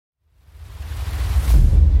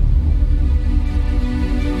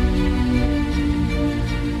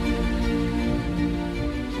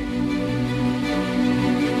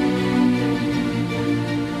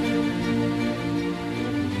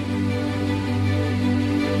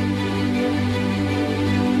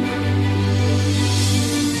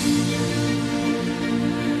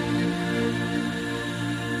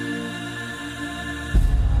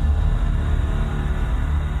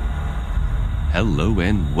Hello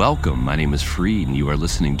and welcome. My name is Freed and you are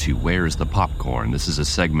listening to Where's the Popcorn? This is a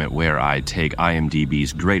segment where I take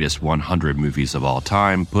IMDb's greatest 100 movies of all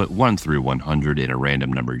time, put 1 through 100 in a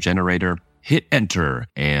random number generator, hit enter,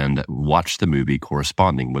 and watch the movie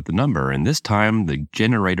corresponding with the number. And this time, the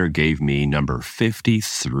generator gave me number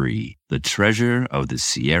 53, The Treasure of the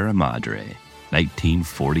Sierra Madre,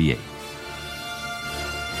 1948.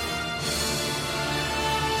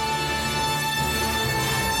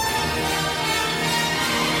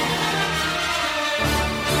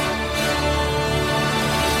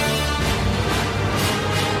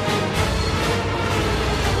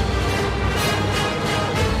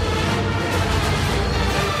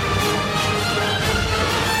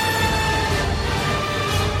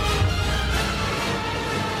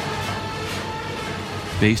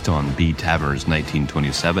 Based on B. Taverner's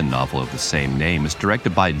 1927 novel of the same name, it's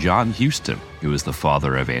directed by John Huston, who is the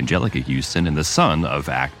father of Angelica Houston and the son of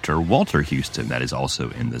actor Walter Huston, that is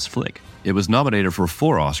also in this flick. It was nominated for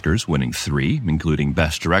 4 Oscars, winning 3, including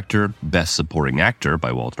Best Director, Best Supporting Actor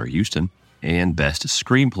by Walter Huston, and Best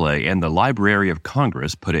Screenplay, and the Library of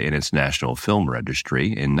Congress put it in its National Film Registry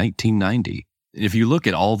in 1990. If you look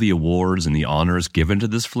at all the awards and the honors given to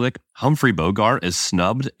this flick, Humphrey Bogart is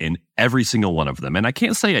snubbed in every single one of them. And I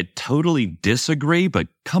can't say I totally disagree, but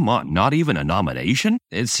come on, not even a nomination?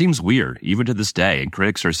 It seems weird, even to this day, and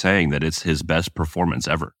critics are saying that it's his best performance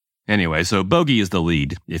ever. Anyway, so Bogey is the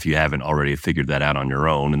lead, if you haven't already figured that out on your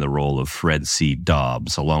own, in the role of Fred C.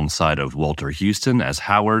 Dobbs, alongside of Walter Huston as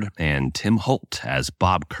Howard and Tim Holt as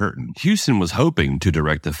Bob Curtin. Huston was hoping to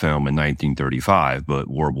direct the film in 1935, but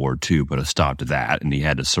World War II put a stop to that, and he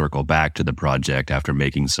had to circle back to the project after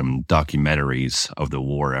making some documentaries of the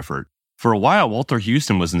war effort. For a while, Walter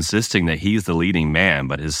Huston was insisting that he's the leading man,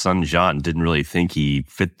 but his son Jean didn't really think he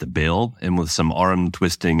fit the bill, and with some arm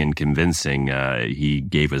twisting and convincing, he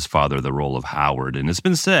gave his father the role of Howard. And it's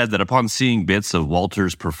been said that upon seeing bits of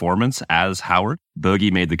Walter's performance as Howard,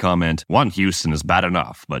 Bogey made the comment, 1 Huston is bad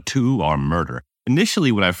enough, but 2 are murder.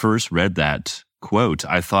 Initially, when I first read that quote,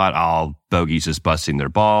 I thought, oh, Bogey's just busting their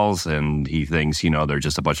balls, and he thinks, they're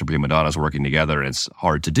just a bunch of prima donnas working together, and it's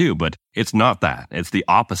hard to do. But it's not that. It's the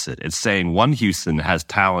opposite. It's saying 1 Huston has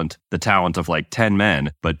talent, the talent of like 10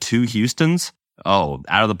 men, but 2 Hustons? Oh,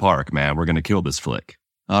 out of the park, man. We're going to kill this flick.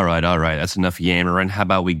 All right. That's enough yammering. How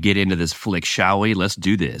about we get into this flick, shall we? Let's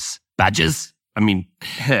do this. Badges?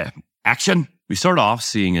 Action? We start off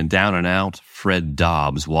seeing a down-and-out Fred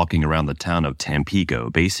Dobbs walking around the town of Tampico,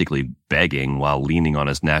 basically begging while leaning on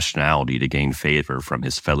his nationality to gain favor from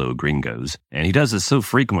his fellow gringos. And he does this so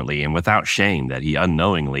frequently and without shame that he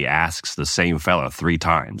unknowingly asks the same fella 3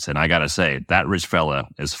 times. And I gotta say, that rich fella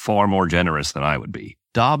is far more generous than I would be.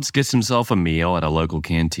 Dobbs gets himself a meal at a local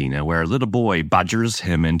cantina where a little boy badgers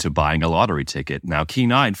him into buying a lottery ticket. Now,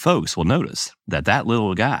 keen-eyed folks will notice that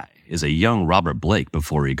little guy is a young Robert Blake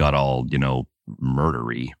before he got all,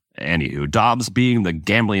 murdery. Anywho, Dobbs, being the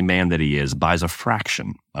gambling man that he is, buys a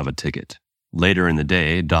fraction of a ticket. Later in the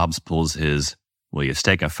day, Dobbs pulls his, will you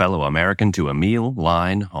stake a fellow American to a meal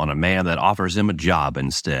line on a man that offers him a job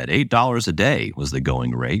instead. $8 a day was the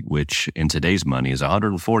going rate, which in today's money is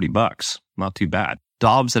 $140. Not too bad.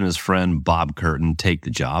 Dobbs and his friend Bob Curtin take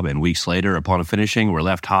the job, and weeks later, upon finishing, were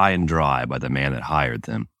left high and dry by the man that hired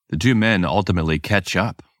them. The 2 men ultimately catch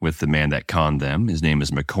up with the man that conned them. His name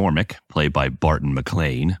is McCormick, played by Barton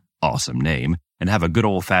McLean, awesome name, and have a good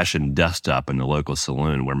old-fashioned dust-up in the local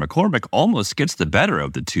saloon where McCormick almost gets the better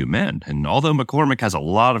of the 2 men. And although McCormick has a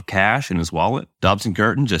lot of cash in his wallet, Dobbs and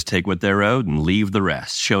Curtin just take what they're owed and leave the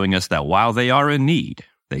rest, showing us that while they are in need,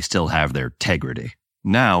 they still have their integrity.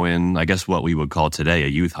 Now, in, I guess what we would call today a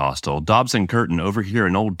youth hostel, Dobbs and Curtin overhear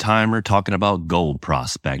an old-timer talking about gold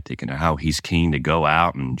prospecting and how he's keen to go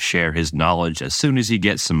out and share his knowledge as soon as he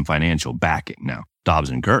gets some financial backing. Now, Dobbs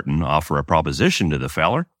and Curtin offer a proposition to the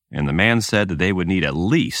feller, and the man said that they would need at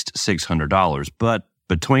least $600, but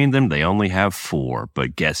between them, they only have 4.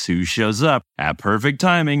 But guess who shows up at perfect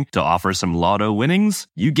timing to offer some lotto winnings?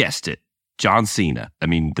 You guessed it. John Cena.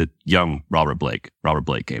 The young Robert Blake. Robert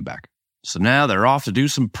Blake came back. So now they're off to do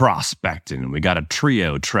some prospecting, and we got a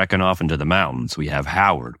trio trekking off into the mountains. We have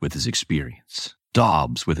Howard with his experience,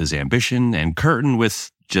 Dobbs with his ambition, and Curtin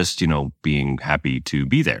with just, being happy to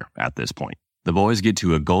be there at this point. The boys get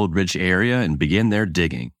to a gold-rich area and begin their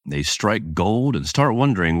digging. They strike gold and start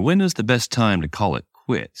wondering when is the best time to call it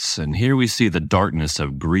quits. And here we see the darkness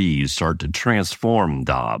of greed start to transform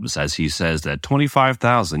Dobbs as he says that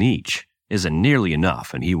 $25,000 each isn't nearly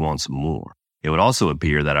enough and he wants more. It would also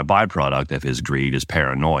appear that a byproduct of his greed is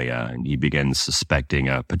paranoia, and he begins suspecting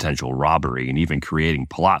a potential robbery and even creating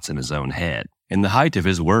plots in his own head. In the height of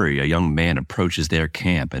his worry, a young man approaches their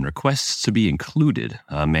camp and requests to be included,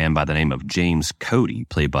 a man by the name of James Cody,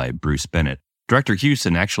 played by Bruce Bennett. Director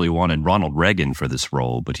Huston actually wanted Ronald Reagan for this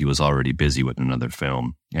role, but he was already busy with another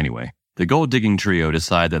film. Anyway, the gold-digging trio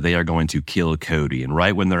decide that they are going to kill Cody, and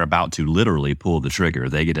right when they're about to literally pull the trigger,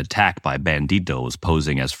 they get attacked by banditos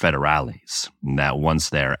posing as federales. And that once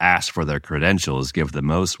they're asked for their credentials, give the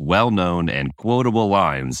most well-known and quotable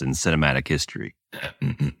lines in cinematic history.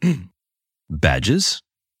 Badges?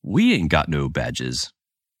 We ain't got no badges.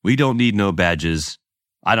 We don't need no badges.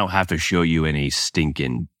 I don't have to show you any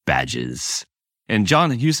stinking badges. And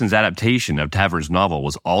John Huston's adaptation of Tavern's novel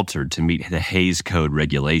was altered to meet the Hays Code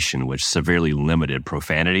regulation, which severely limited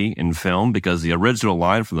profanity in film because the original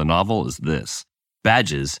line from the novel is this: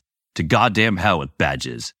 badges? To goddamn hell with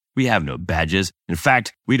badges. We have no badges. In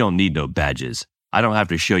fact, we don't need no badges. I don't have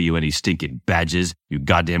to show you any stinking badges, you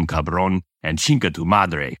goddamn cabron, and chinga tu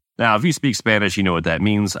madre. Now, if you speak Spanish, you know what that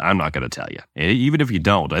means. I'm not going to tell you. Even if you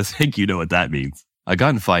don't, I think you know what that means. A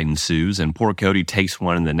gunfight ensues, and poor Cody takes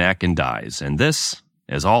one in the neck and dies. And this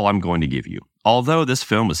is all I'm going to give you. Although this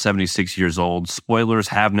film is 76 years old, spoilers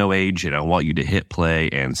have no age, and I want you to hit play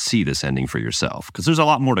and see this ending for yourself, because there's a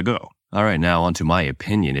lot more to go. All right, now on to my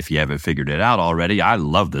opinion. If you haven't figured it out already, I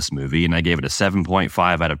love this movie, and I gave it a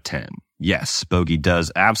 7.5 out of 10. Yes, Bogey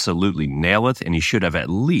does absolutely nail it, and he should have at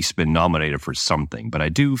least been nominated for something, but I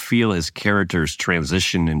do feel his character's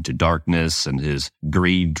transition into darkness and his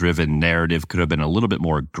greed-driven narrative could have been a little bit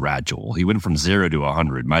more gradual. He went from 0 to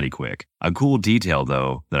 100 mighty quick. A cool detail,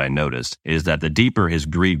 though, that I noticed is that the deeper his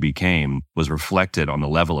greed became was reflected on the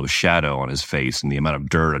level of shadow on his face and the amount of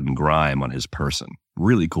dirt and grime on his person.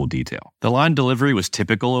 Really cool detail. The line delivery was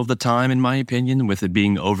typical of the time, in my opinion, with it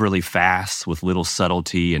being overly fast, with little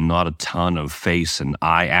subtlety and not a ton of face and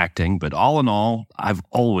eye acting. But all in all, I've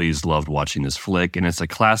always loved watching this flick, and it's a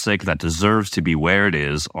classic that deserves to be where it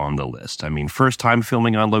is on the list. I mean, first time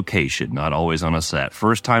filming on location, not always on a set.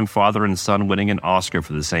 First time father and son winning an Oscar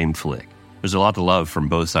for the same flick. There's a lot to love from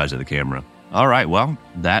both sides of the camera. All right, well,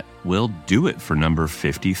 that will do it for number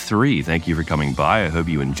 53. Thank you for coming by. I hope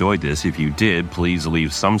you enjoyed this. If you did, please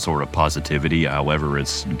leave some sort of positivity, however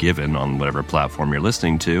it's given, on whatever platform you're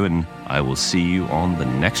listening to, and I will see you on the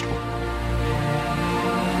next one.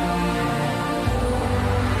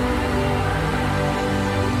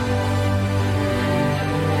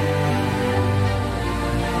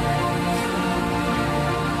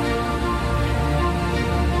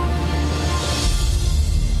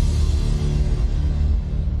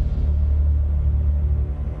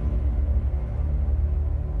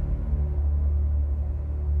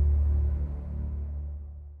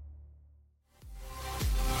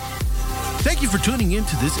 Thank you for tuning in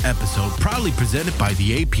to this episode, proudly presented by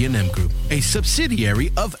the AP&M Group, a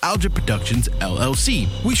subsidiary of Alger Productions, LLC.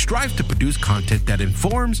 We strive to produce content that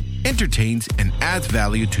informs, entertains, and adds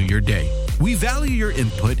value to your day. We value your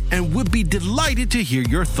input and would be delighted to hear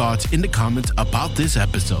your thoughts in the comments about this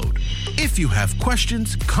episode. If you have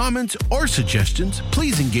questions, comments, or suggestions,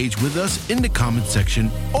 please engage with us in the comment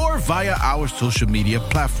section or via our social media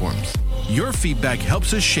platforms. Your feedback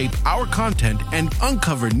helps us shape our content and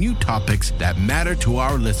uncover new topics that matter to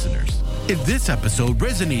our listeners. If this episode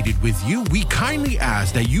resonated with you, we kindly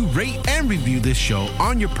ask that you rate and review this show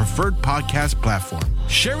on your preferred podcast platform.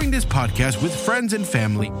 Sharing this podcast with friends and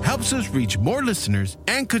family helps us reach more listeners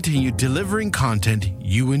and continue delivering content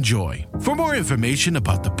you enjoy. For more information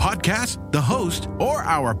about the podcast, the host, or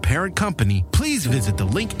our parent company, please visit the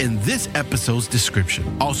link in this episode's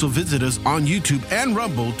description. Also visit us on YouTube and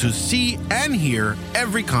Rumble to see and hear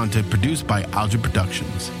every content produced by Alger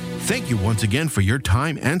Productions. Thank you once again for your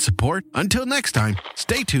time and support. Until next time,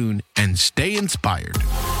 stay tuned and stay inspired.